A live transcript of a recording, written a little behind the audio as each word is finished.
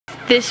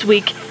This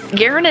week,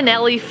 Garen and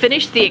Ellie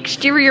finished the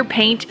exterior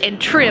paint and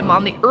trim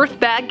on the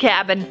Earthbag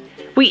cabin.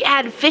 We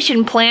add fish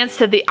and plants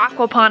to the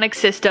aquaponics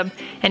system,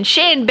 and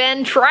Shae and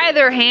Ben try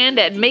their hand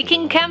at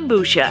making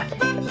kombucha.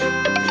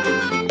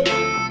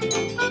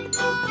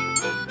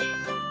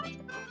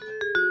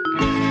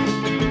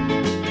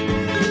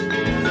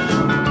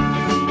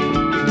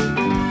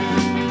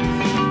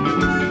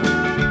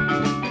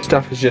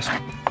 Stuff is just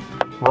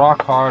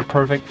rock hard,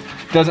 perfect.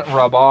 Doesn't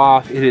rub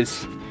off.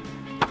 It's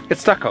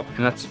stucco,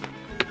 and that's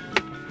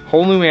a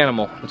whole new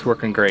animal. It's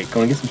working great.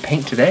 Going to get some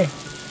paint today.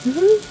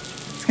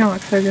 It's gonna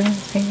look so good on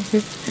this paint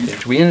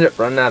too. We ended up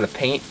running out of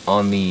paint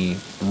on the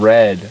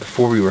red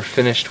before we were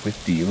finished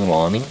with the little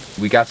awning.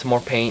 We got some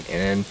more paint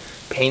and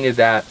painted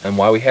that, and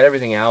while we had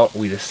everything out,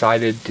 we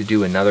decided to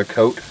do another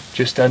coat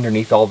just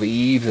underneath all the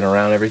eaves and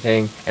around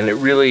everything, and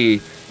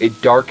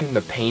it darkened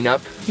the paint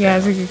up. Yeah,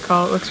 it's a good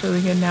call. It looks really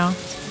good now.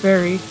 It's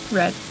very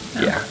red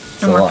now. Yeah,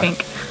 and more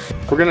pink.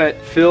 We're gonna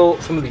fill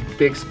some of these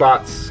big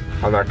spots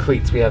on our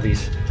cleats. We have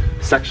these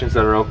sections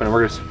that are open, and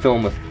we're gonna fill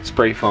them with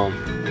spray foam.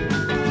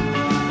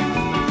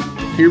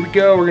 Here we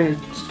go. We're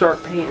gonna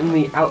start painting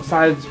the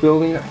outside of this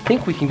building. I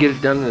think we can get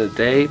it done in a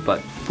day,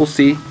 but we'll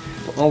see.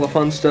 All the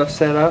fun stuff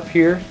set up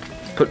here.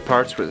 Put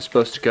parts where they're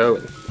supposed to go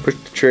and push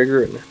the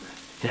trigger and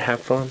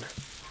have fun.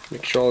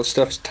 Make sure all this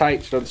stuff's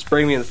tight so it doesn't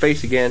spray me in the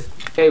face again.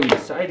 Okay, we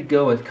decided to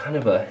go with kind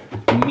of a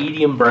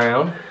medium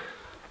brown.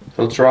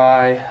 It'll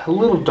dry a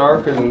little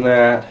darker than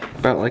that,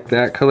 about like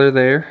that color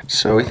there.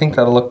 So we think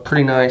that'll look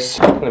pretty nice.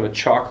 Kind of a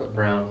chocolate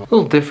brown. A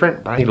little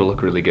different, but I think it'll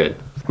look really good.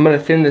 I'm gonna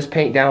thin this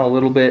paint down a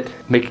little bit,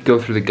 make it go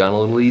through the gun a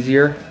little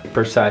easier.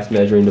 Precise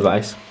measuring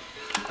device.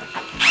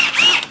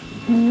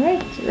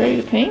 Alright, is it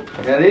ready to paint?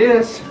 That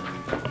is.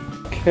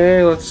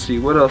 Okay, let's see,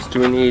 what else do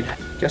we need?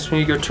 Guess we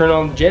need to go turn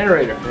on the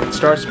generator and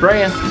start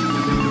spraying.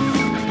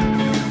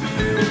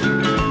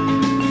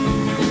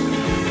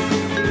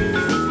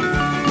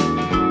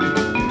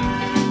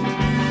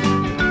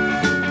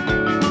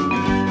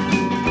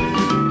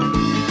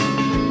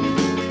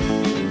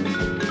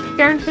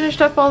 Garen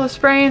finished up all the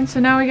spraying,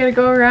 so now we gotta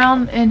go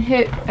around and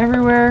hit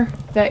everywhere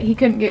that he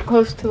couldn't get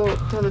close to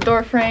the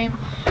door frame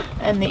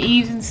and the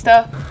eaves and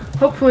stuff.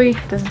 Hopefully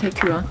it doesn't take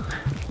too long.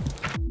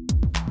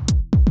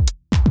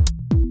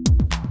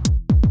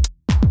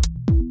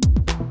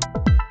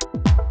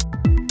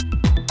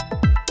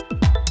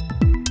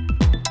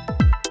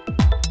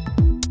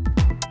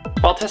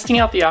 While testing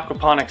out the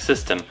aquaponics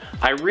system,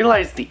 I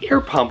realized the air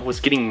pump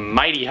was getting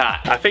mighty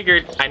hot. I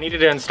figured I needed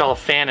to install a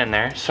fan in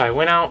there, so I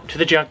went out to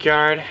the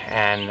junkyard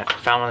and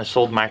found this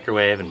old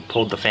microwave and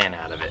pulled the fan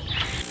out of it.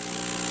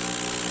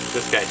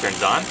 This guy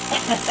turns on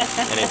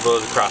and it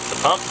blows across the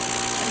pump.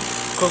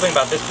 The cool thing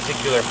about this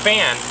particular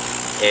fan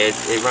is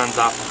it runs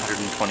off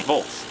 120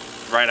 volts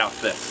right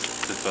off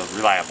this. It's a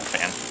reliable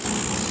fan.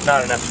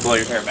 Not enough to blow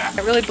your hair back.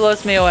 It really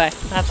blows me away.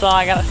 That's all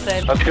I gotta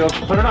say. Let's go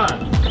put it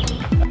on.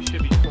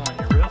 Should be flowing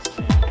here real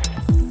soon.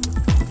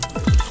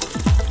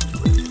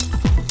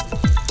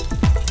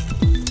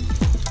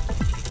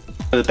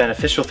 One of the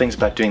beneficial things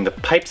about doing the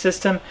pipe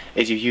system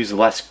is you use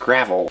less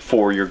gravel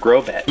for your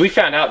grow bed. We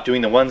found out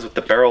doing the ones with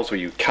the barrels where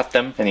you cut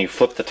them and you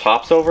flip the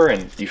tops over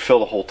and you fill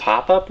the whole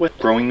top up with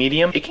growing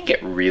medium, it can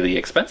get really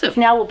expensive.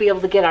 Now we'll be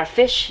able to get our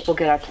fish, we'll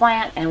get our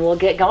plant, and we'll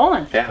get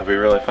going. Yeah, it'll be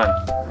really fun.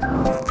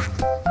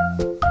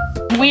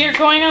 We are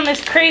going on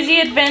this crazy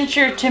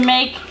adventure to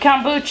make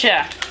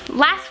kombucha.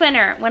 Last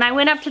winter, when I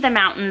went up to the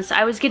mountains,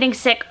 I was getting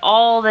sick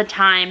all the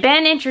time.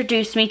 Ben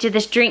introduced me to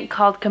this drink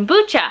called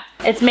kombucha.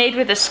 It's made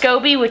with a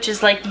SCOBY, which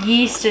is like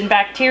yeast and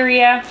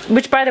bacteria.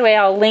 Which, by the way,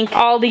 I'll link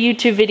all the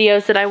YouTube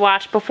videos that I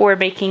watched before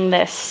making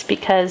this,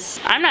 because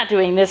I'm not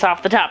doing this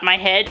off the top of my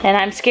head and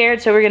I'm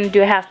scared, so we're gonna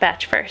do a half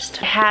batch first.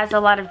 It has a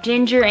lot of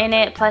ginger in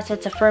it, plus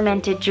it's a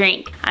fermented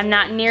drink. I'm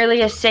not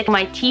nearly as sick.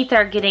 My teeth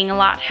are getting a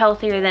lot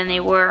healthier than they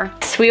were.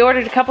 So we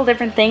ordered a couple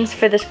different things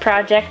for this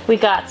project. We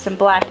got some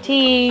black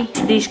tea,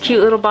 these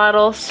cute little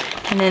bottles,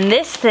 and then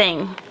this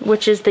thing,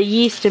 which is the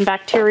yeast and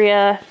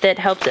bacteria that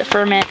helps it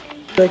ferment.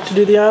 Like to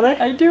do the honor?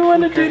 I do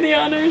want to do the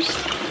honors.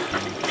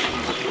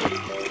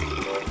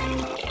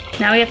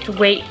 Now we have to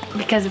wait,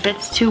 because if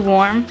it's too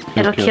warm,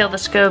 it'll kill the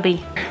SCOBY.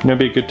 You know,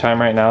 be a good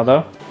time right now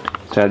though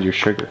to add your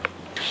sugar.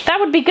 That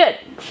would be good.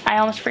 I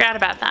almost forgot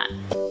about that.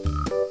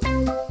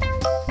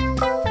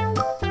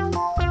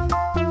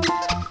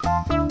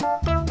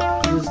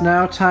 It is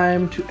now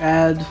time to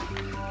add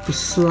the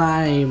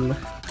slime.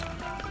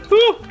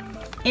 Woo!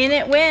 In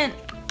it went.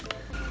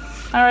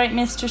 All right,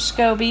 Mr.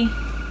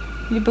 SCOBY.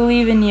 We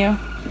believe in you.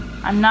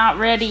 I'm not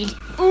ready.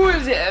 Ooh,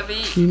 it's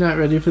heavy. You're not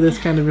ready for this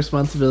kind of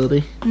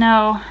responsibility?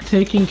 No.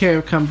 Taking care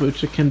of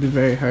kombucha can be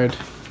very hard.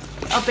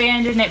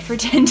 Abandon it for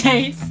 10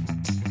 days.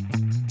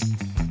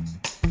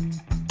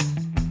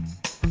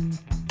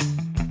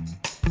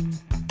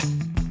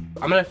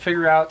 I'm gonna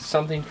figure out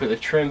something for the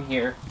trim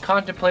here.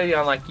 Contemplating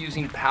on like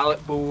using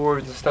pallet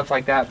boards and stuff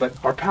like that, but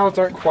our pallets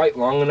aren't quite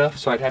long enough,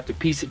 so I'd have to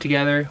piece it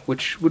together,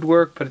 which would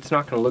work, but it's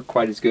not gonna look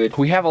quite as good.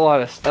 We have a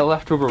lot of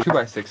leftover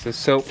 2x6s,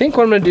 so I think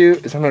what I'm gonna do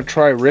is I'm gonna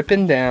try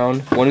ripping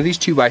down one of these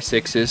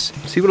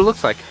 2x6s, see what it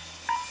looks like.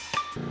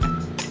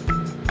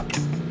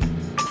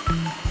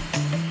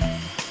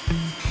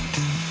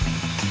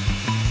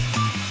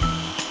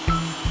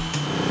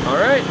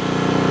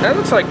 That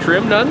looks like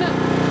trim, doesn't it?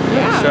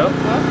 Yeah. So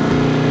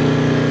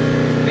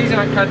these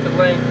aren't cut the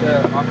length.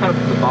 I'll cut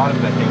them from the bottom,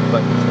 I think,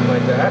 but something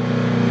like that.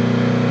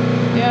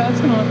 Yeah,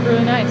 that's gonna look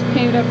really nice.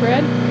 Painted up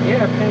red.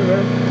 Yeah, painted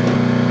red.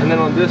 And then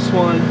on this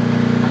one,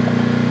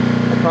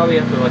 I probably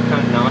have to like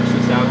kind of notch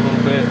this out a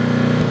little bit.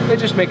 They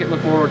just make it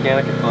look more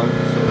organic and fun.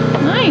 So.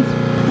 Nice.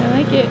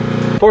 I like it.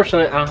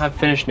 Fortunately, I don't have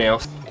finished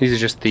nails. These are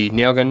just the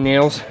nail gun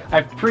nails.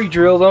 I've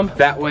pre-drilled them.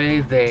 That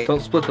way they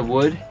don't split the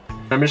wood.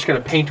 I'm just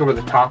gonna paint over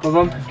the top of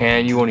them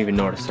and you won't even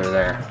notice they're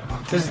there.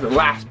 This is the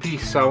last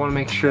piece, so I wanna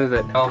make sure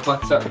that it all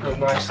butts up real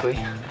nicely.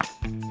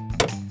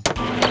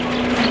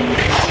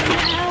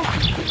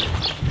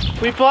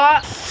 We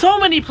bought so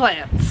many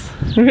plants.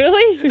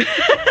 Really?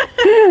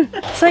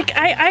 It's like,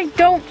 I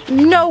don't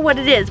know what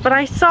it is, but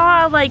I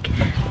saw like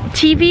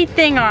TV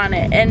thing on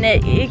it and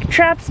it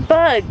traps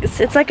bugs.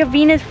 It's like a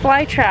Venus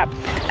flytrap.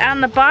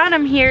 On the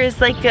bottom here is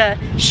like a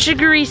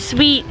sugary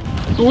sweet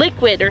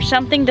liquid or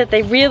something that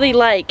they really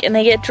like, and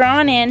they get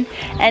drawn in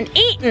and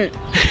eaten.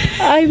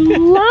 I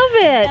love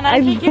it. And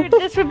I figured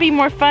this would be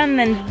more fun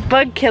than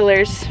bug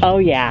killers. Oh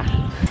yeah.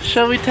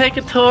 Shall we take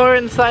a tour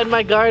inside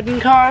my garden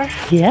car?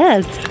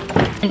 Yes.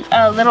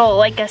 A little,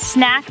 like a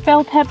snack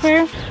bell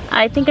pepper.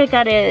 I think I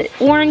got an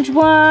orange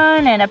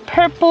one and a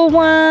purple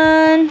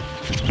one.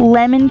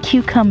 Lemon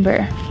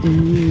cucumber.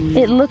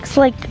 It looks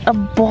like a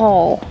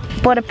ball,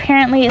 but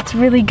apparently it's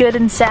really good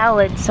in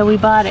salad, so we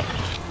bought it.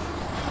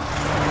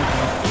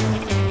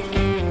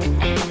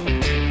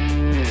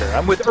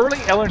 I'm with Early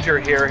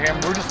Ellinger here,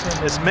 and we're just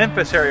in this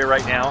Memphis area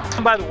right now.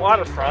 I'm by the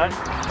waterfront,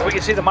 and we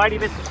can see the mighty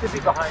Mississippi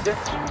behind it.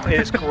 It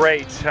is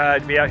great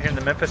to be out here in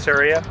the Memphis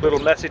area. Little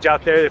message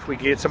out there if we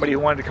get somebody who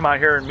wanted to come out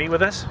here and meet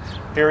with us.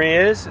 Here he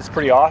is. It's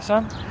pretty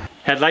awesome.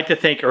 I'd like to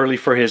thank Early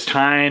for his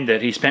time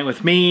that he spent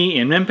with me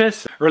in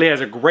Memphis. Early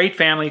has a great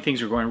family.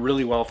 Things are going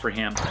really well for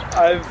him.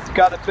 I've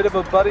got a bit of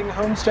a budding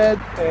homestead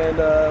and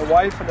a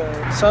wife and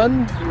a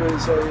son who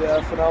is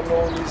a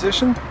phenomenal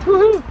musician.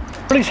 Woohoo!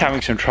 Early's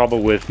having some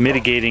trouble with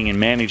mitigating and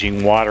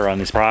managing water on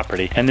this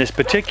property, and this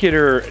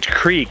particular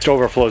creek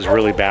overflows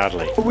really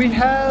badly. We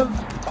have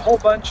a whole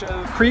bunch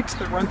of creeks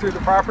that run through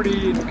the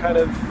property and kind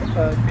of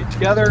meet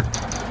together,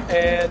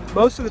 and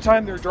most of the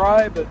time they're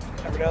dry, but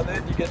every now and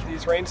then you get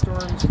these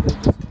rainstorms and they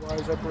just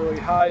rise up really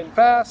high and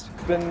fast.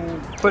 We've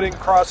been putting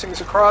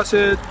crossings across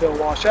it, they'll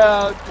wash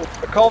out, we'll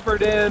put a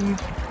culvert in,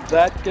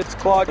 that gets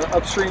clogged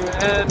upstream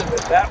end, and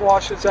then that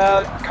washes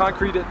out,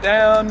 concrete it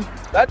down.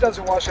 That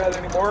doesn't wash out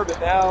anymore, but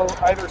now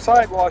either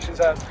side washes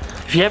out.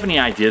 If you have any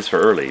ideas for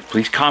Early,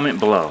 please comment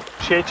below.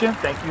 Appreciate you.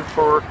 Thank you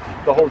for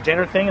the whole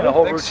dinner thing and the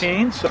whole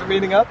routine. So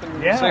meeting up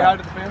and say hi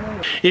to the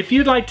family. If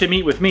you'd like to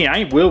meet with me,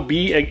 I will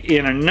be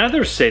in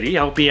another city.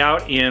 I'll be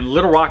out in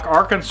Little Rock,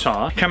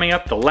 Arkansas, coming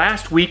up the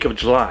last week of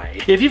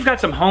July. If you've got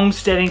some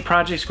homesteading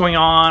projects going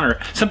on or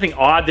something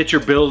odd that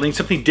you're building,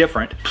 something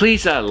different,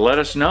 please let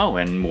us know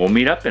and we'll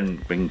meet up and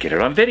we can get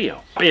it on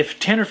video. If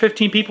 10 or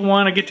 15 people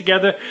want to get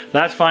together,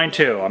 that's fine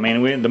too. I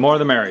mean, the more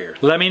the merrier.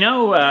 Let me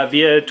know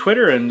via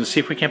Twitter and see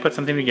if we can't put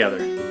something together.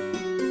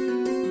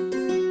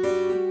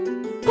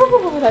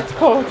 Oh, that's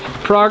cold.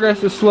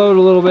 Progress is slowed a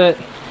little bit.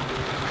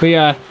 We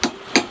got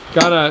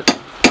a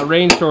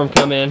rainstorm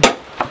come in.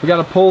 We got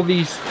to pull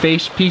these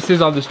face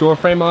pieces on this door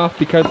frame off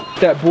because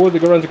that board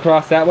that runs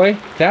across that way,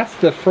 that's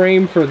the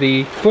frame for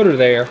the footer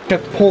there. You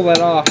have to pull that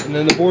off and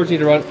then the boards need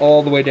to run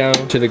all the way down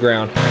to the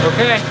ground.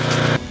 Okay.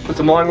 Put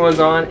some long ones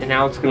on and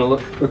now it's gonna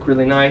look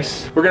really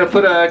nice. We're gonna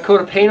put a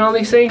coat of paint on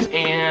these things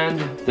and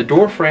the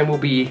door frame will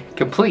be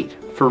complete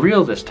for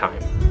real this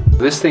time.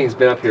 This thing's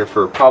been up here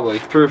for probably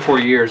 3 or 4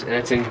 years and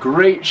it's in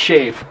great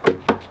shape.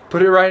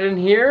 Put it right in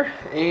here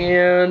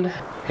and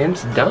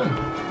it's done.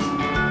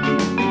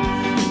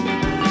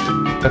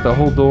 Got the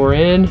whole door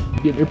in,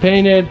 getting it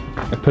painted.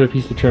 I put a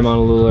piece of trim on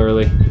a little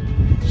early,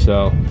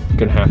 so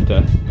gonna have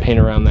to paint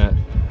around that,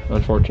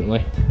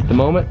 unfortunately. At the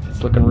moment,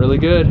 it's looking really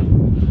good.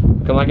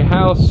 Looking like a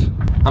house.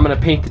 I'm gonna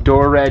paint the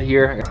door red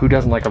here. Who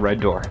doesn't like a red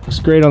door? Looks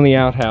great on the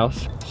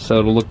outhouse, so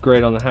it'll look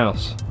great on the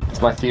house.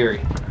 That's my theory.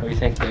 What do you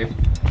think, Dave?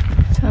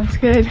 Sounds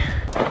good.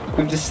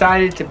 We've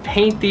decided to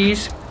paint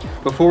these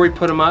before we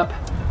put them up.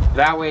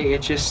 That way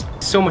it's just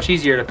so much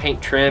easier to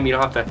paint trim. You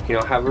don't have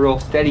to, have a real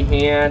steady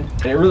hand.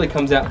 And it really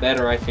comes out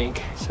better, I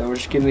think. So we're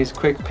just giving these a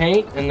quick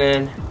paint and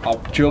then I'll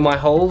drill my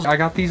holes. I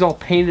got these all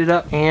painted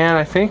up and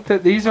I think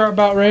that these are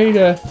about ready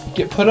to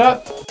get put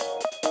up.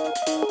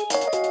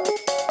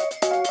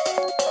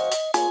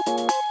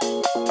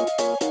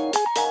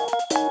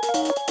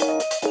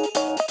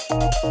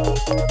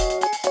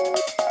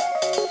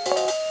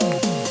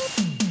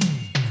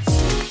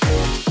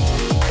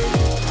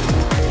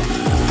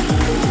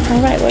 All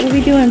right, what are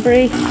we doing,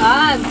 Bree?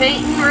 I'm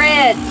painting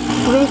red.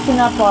 Sprucing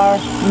up our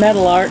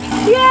metal art.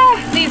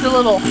 Yeah, needs a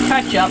little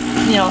touch up,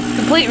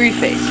 complete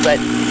reface, but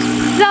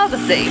it's all the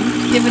same.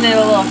 Giving it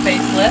a little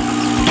facelift.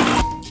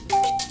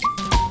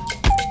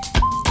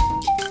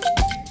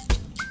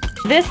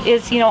 This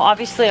is, you know,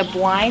 obviously a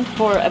blind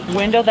for a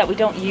window that we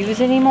don't use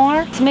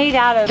anymore. It's made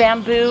out of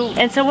bamboo.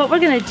 And so what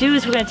we're gonna do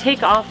is we're gonna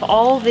take off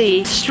all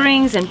the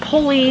strings and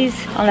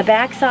pulleys on the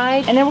back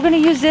side, and then we're gonna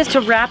use this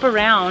to wrap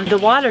around the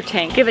water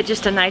tank, give it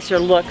just a nicer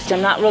look. So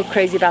I'm not real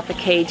crazy about the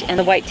cage and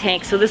the white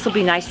tank, so this will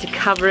be nice to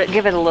cover it,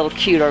 give it a little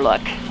cuter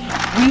look.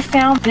 We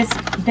found this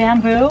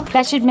bamboo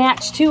that should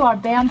match to our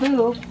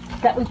bamboo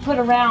that we put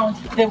around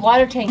the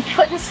water tank.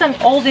 Putting some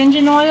old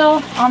engine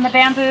oil on the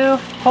bamboo.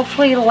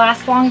 Hopefully it'll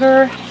last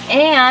longer.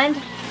 And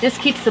this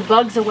keeps the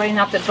bugs away.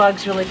 Not that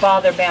bugs really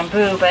bother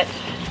bamboo, but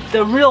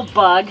the real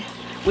bug,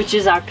 which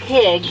is our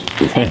pig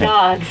and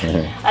dogs,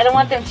 I don't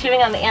want them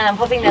chewing on the end. I'm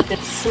hoping that the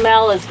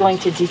smell is going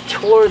to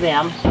detour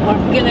them.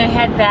 We're gonna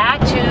head back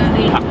to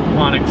the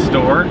Aquaponics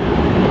store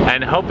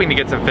and hoping to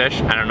get some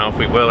fish. I don't know if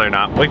we will or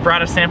not. We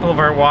brought a sample of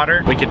our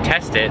water. We could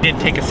test it. Did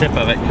take a sip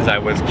of it because I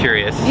was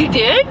curious. You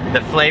did?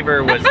 The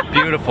flavor was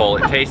beautiful.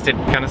 It tasted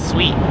kind of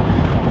sweet.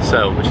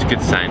 So, which is a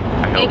good sign,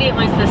 I hope. Maybe it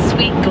was the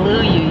sweet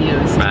glue you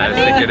used. I was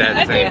thinking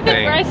that same The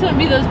thing. Bryce would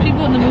be those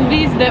people in the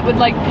movies that would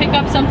like pick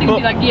up something and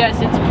be like, yes,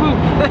 it's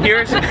poop.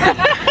 Here's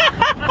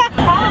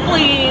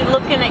Probably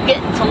looking at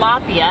getting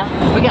tilapia.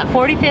 We got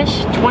 40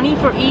 fish, 20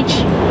 for each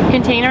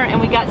container, and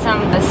we got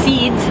some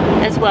seeds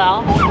as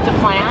well to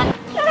plant.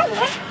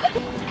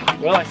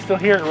 well, I still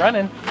hear it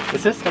running, the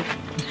system.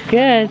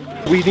 Good.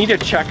 We need to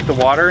check the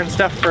water and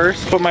stuff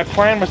first, but my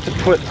plan was to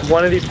put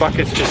one of these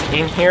buckets just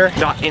in here,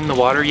 not in the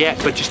water yet,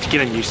 but just to get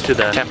them used to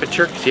the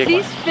temperature.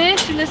 These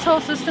fish and this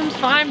whole system's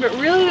fine, but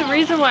really the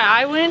reason why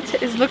I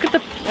went is look at the,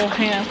 oh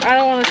hang on. I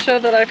don't want to show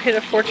that I paid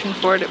a fortune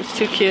for it. It was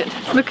too cute.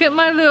 Look at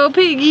my little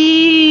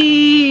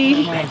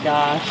piggy. Oh my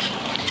gosh.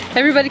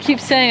 Everybody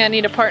keeps saying I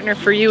need a partner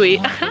for Yui.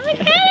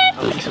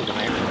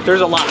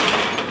 There's a lot.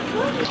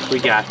 We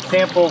got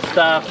sample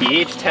stuff,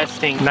 pH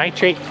testing,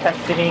 nitrate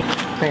testing.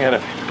 I got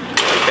a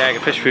bag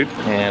of fish food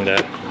and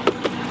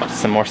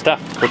some more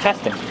stuff for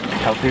testing.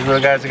 Hope these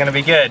little guys are gonna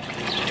be good.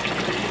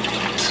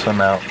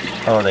 Swim out.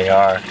 Oh, they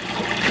are.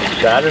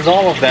 That is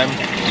all of them.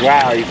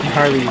 Wow, you can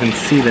hardly even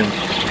see them.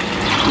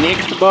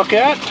 Next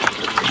bucket.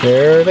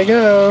 There they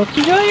go.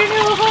 Enjoy your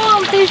new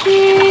home,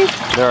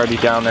 fishies. They're already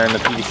down there in the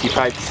PVC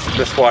pipes.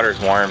 This water's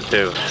warm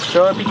too.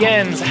 So it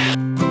begins.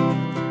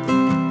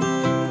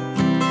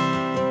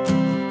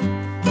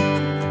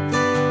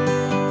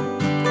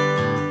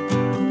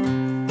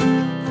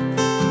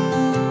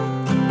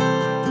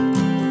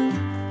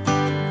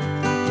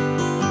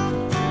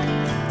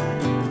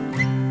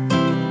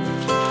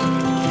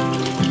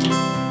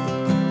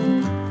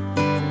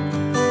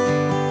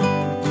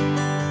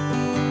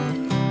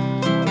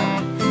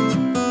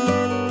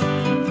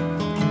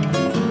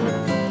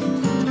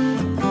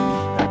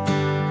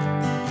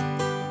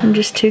 I'm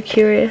just too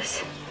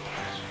curious.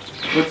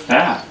 What's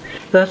that?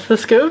 That's the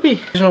SCOBY.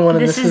 Original one,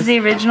 and This is the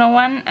original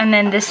one, and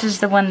then this is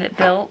the one that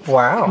built.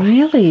 Wow.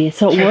 Really?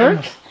 So it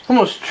worked?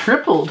 Almost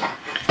tripled.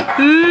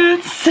 Ooh,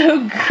 it's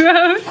so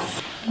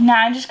gross. Now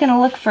I'm just gonna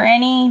look for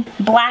any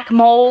black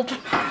mold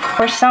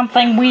or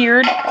something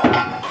weird.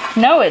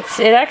 No, it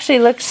actually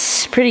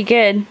looks pretty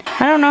good.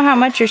 I don't know how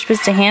much you're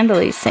supposed to handle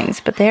these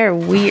things, but they are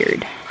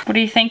weird. What do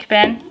you think,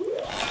 Ben?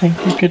 I think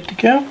we're good to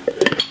go.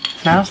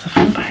 Now's the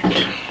fun part.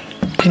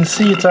 You can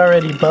see it's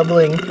already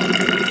bubbling.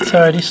 It's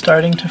already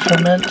starting to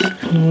ferment.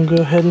 And we'll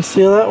go ahead and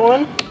seal that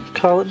one.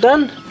 Call it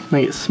done.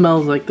 Like, it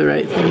smells like the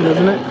right thing,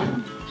 doesn't it?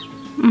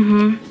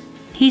 Mm-hmm.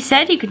 He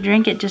said you could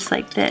drink it just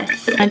like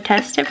this. And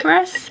test it for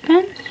us,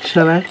 Ben?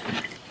 Shall I?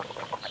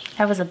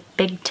 That was a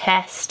big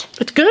test.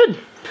 It's good.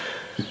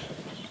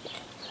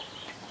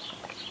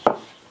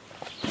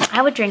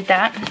 I would drink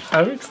that.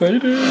 I'm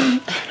excited.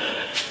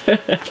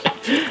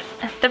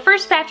 The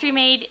first batch we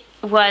made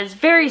was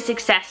very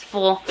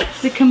successful.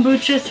 The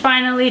kombucha's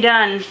finally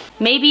done.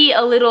 Maybe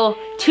a little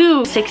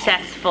too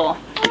successful.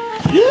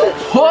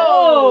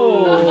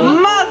 Whoa!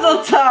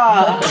 Mazel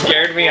tov!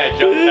 Scared me, I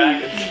jumped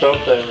back and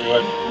spoke to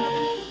everyone.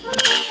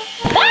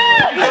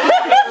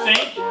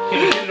 Sink?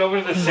 Can you get it over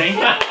to the sink?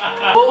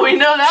 Well, we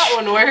know that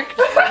one worked.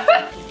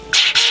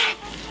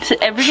 Is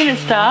it ever gonna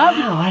stop?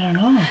 Oh, I don't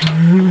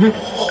know.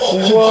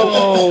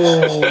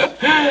 Whoa!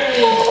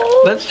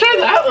 Let's try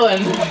that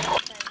one.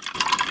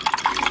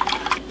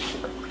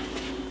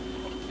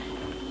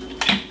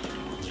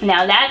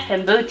 Now that's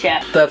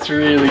kombucha. That's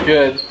really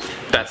good.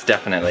 That's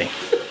definitely.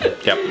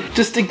 Yep.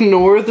 Just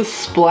ignore the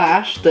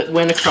splash that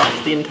went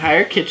across the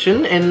entire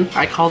kitchen, and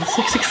I call this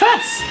a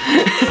success.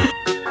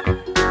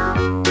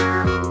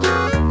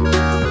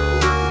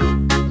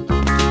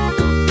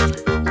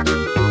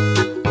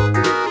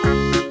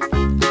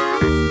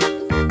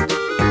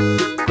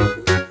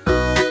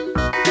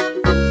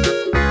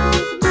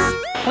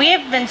 We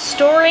have been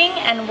storing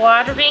and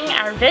watering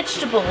our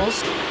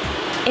vegetables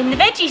in the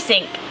veggie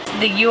sink.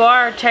 You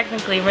are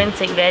technically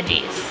rinsing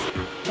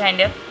veggies,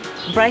 kind of.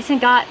 Bryson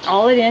got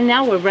all it in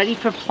now. We're ready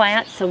for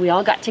plants, so we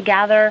all got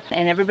together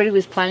and everybody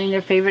was planting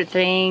their favorite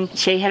thing.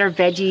 Shae had her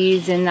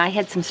veggies and I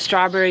had some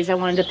strawberries I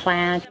wanted to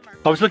plant.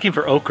 I was looking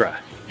for okra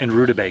and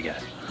rutabaga,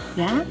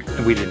 Yeah?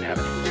 and we didn't have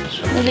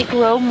it. Will they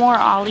grow more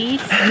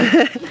olives?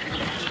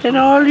 An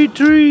holly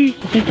tree.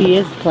 I think he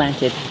is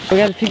planted. We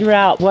got to figure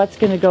out what's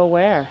going to go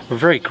where. We're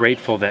very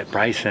grateful that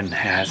Bryson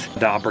has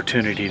the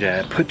opportunity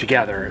to put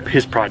together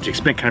his project. It's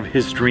been kind of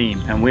his dream,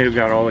 and we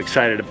got all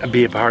excited to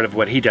be a part of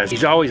what he does.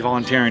 He's always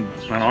volunteering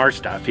on our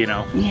stuff, you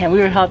know. Yeah, we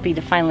were happy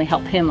to finally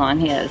help him on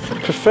his.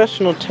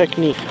 Professional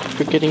technique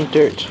for getting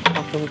dirt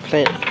off of a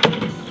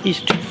plant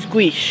is to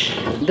squish.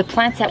 The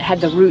plants that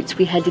had the roots,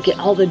 we had to get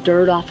all the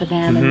dirt off of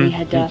them, and we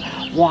had to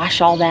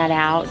wash all that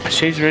out.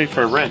 Shae's ready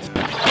for a rinse.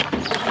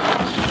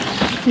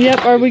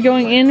 Yep, are we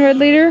going in, Red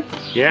Leader?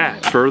 Yeah,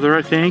 further,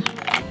 I think.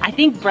 I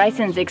think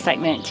Bryson's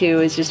excitement too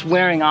is just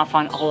wearing off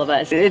on all of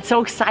us. It's so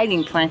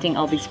exciting planting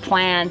all these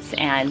plants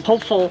and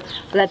hopeful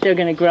that they're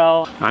gonna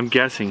grow. I'm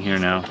guessing here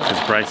now,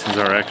 because Bryson's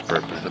our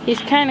expert.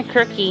 He's kind of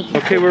croaky.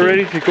 Okay, we're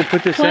ready to go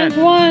put this Plant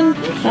in. one.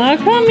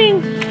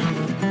 Coming.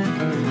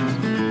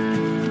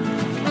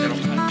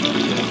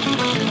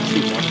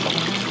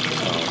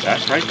 Oh,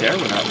 that's right there.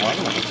 We're not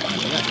watering.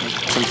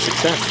 Some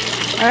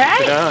success. All right.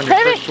 Sit down, your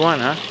first one,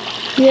 huh?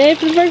 Yay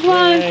for the first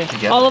one.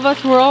 Yay. All of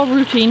us were all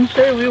rooting.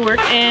 Hey, we work.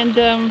 And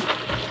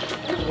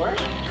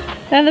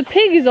the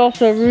pig is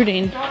also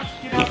rooting.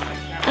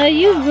 Are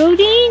you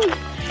rooting?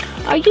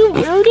 Are you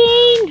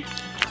rooting?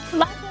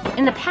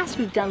 In the past,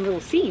 we've done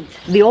little seeds.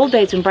 The old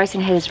days when Bryson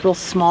had his real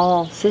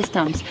small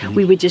systems,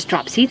 we would just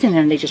drop seeds in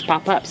there and they just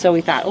pop up. So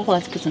we thought, oh,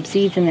 let's put some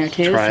seeds in there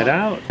too. Try it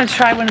out. Let's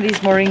try one of these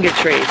moringa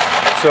trees.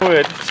 So I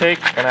would take,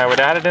 and I would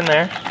add it in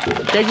there.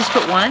 Did I just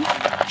put one?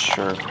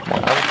 Sure.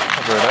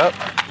 Cover it up.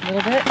 A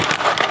little bit?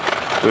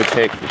 We would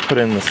take, put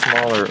in the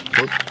smaller,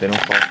 oops, they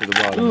don't fall to the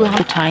bottom. Ooh,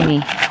 how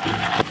tiny.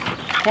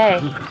 Okay.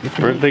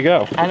 Where did they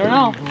go? I don't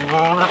know.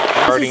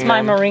 This is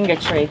my moringa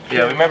tree.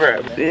 Yeah,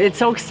 remember. It's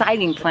so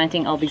exciting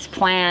planting all these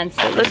plants.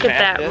 Look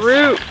at that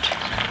root.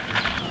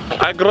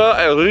 I grow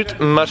a root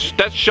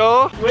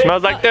mustachio.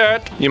 Smells like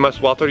dirt. You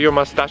must water your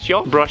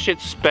mustachio. Brush it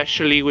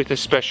specially with a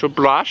special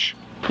brush.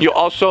 You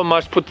also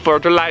must put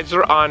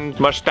fertilizer on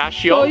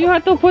mustachio. So you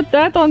have to put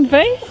that on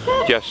face?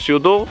 Yes, you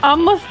do. I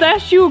must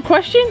ask you a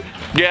question.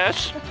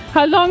 Yes.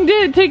 How long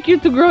did it take you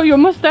to grow your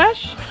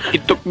mustache?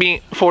 It took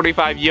me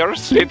 45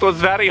 years. It was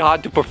very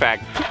hard to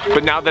perfect.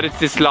 But now that it's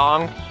this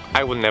long,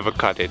 I will never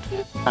cut it.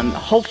 I'm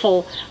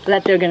hopeful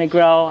that they're going to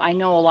grow. I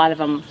know a lot of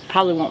them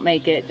probably won't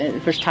make it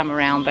the first time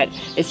around, but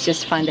it's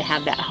just fun to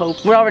have that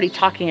hope. We're already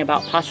talking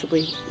about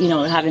possibly, you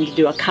know, having to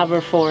do a cover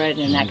for it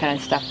and that kind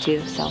of stuff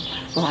too. So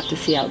we'll have to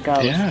see how it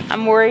goes. Yeah.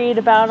 I'm worried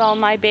about all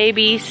my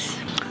babies.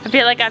 I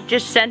feel like I've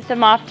just sent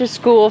them off to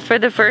school for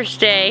the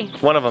first day.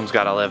 One of them's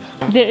gotta live.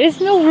 There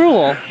is no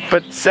rule.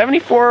 But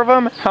 74 of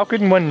them, how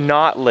could one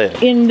not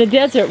live? In the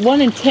desert,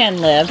 1 in 10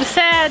 live. It's a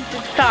sad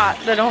thought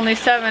that only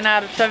 7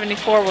 out of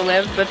 74 will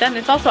live, but then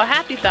it's also a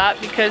happy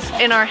thought because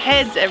in our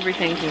heads,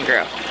 everything can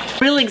grow.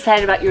 Really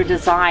excited about your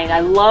design.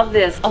 I love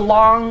this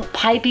long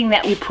piping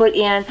that we put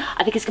in.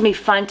 I think it's gonna be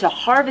fun to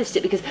harvest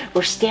it because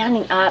we're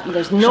standing up and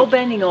there's no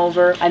bending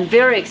over. I'm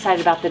very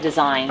excited about the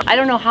design. I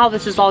don't know how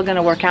this is all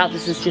gonna work out.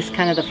 This is just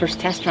kind of the first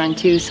test run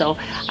too, so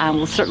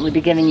we'll certainly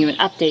be giving you an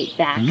update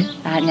back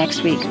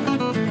next week.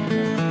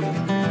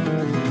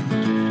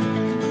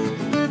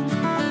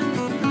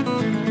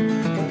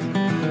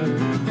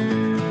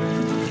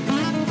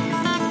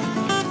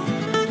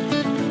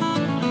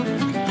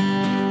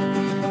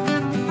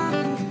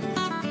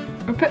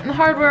 We're putting the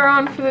hardware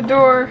on for the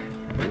door.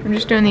 I'm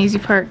just doing the easy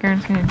part.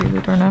 Garen's gonna do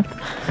the doorknob.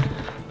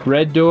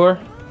 Red door,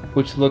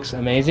 which looks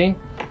amazing.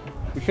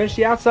 We finished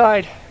the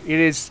outside. It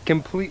is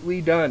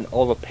completely done.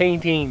 All the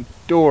painting,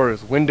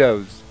 doors,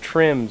 windows,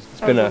 trims.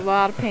 It's been a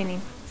lot of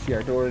painting. See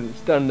our door is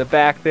done in the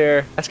back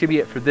there. That's gonna be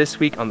it for this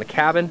week on the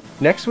cabin.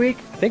 Next week,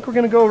 I think we're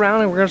gonna go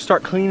around and we're gonna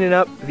start cleaning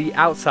up the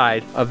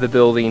outside of the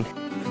building.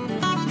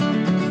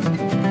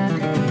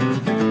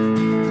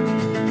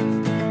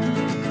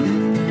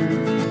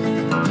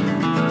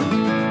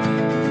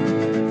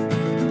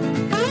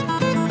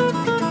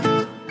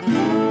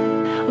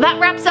 That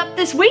wraps up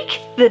this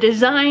week. The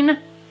design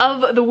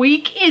of the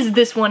week is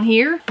this one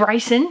here.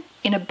 Bryson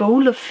in a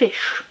bowl of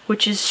fish,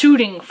 which is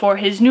suiting for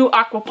his new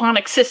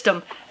aquaponics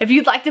system. If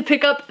you'd like to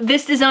pick up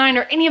this design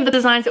or any of the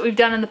designs that we've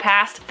done in the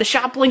past, the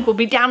shop link will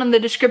be down in the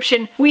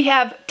description. We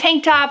have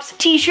tank tops,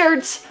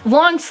 t-shirts,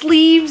 long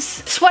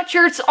sleeves,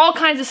 sweatshirts, all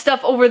kinds of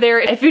stuff over there.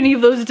 If any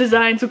of those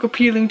designs look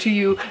appealing to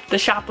you, the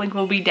shop link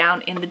will be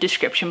down in the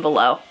description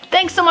below.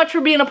 Thanks so much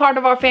for being a part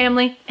of our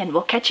family, and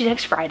we'll catch you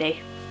next Friday.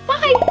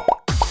 Bye!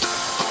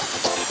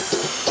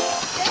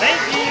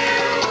 Thank you!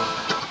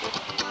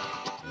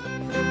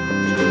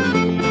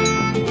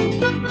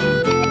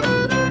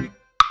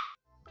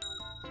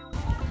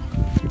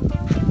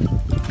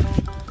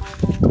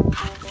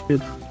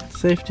 Good.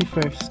 Safety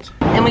first.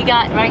 And we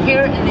got right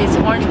here in these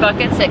orange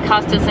buckets that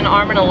cost us an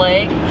arm and a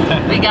leg.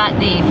 We got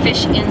the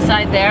fish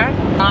inside there.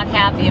 Not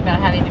happy about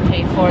having to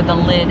pay for the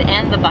lid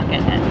and the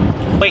bucket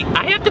head. Wait,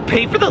 I have to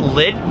pay for the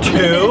lid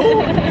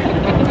too?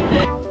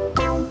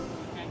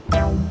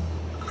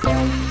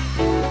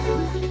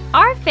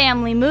 Our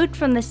family moved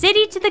from the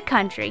city to the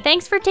country.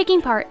 Thanks for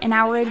taking part in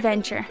our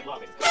adventure.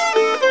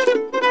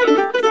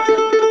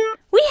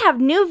 We have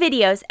new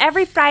videos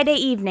every Friday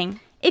evening.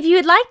 If you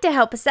would like to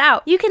help us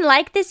out, you can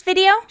like this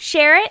video,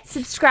 share it,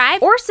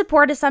 subscribe, or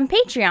support us on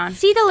Patreon.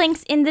 See the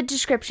links in the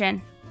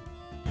description.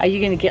 Are you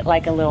gonna get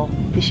like a little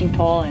fishing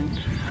pole and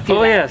do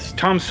Oh that? yes,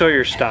 Tom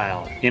Sawyer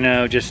style. You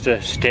know, just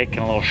a stick and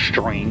a little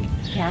string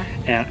Yeah.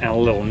 and a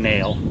little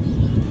nail.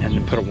 And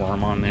then put a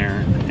worm on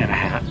there and a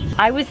hat.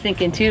 I was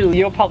thinking too,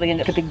 you'll probably end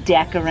up with a big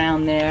deck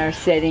around there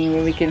sitting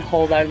where we can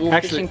hold our little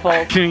fishing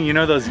poles. You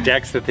know those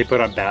decks that they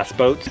put on bass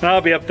boats? And I'll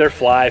be up there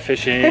fly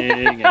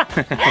fishing.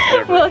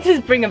 And We'll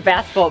just bring a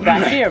bass boat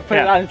back here, put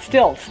it on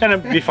stilts. And I'll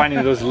be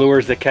finding those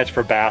lures that catch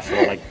for bass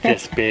that are like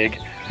this big.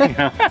 You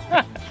know?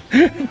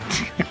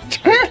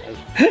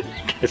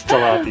 It's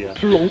tilapia.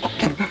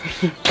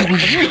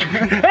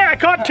 Hey, I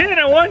caught 10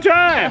 at one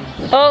time!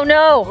 Oh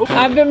no,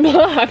 I've been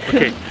blocked.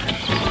 Okay,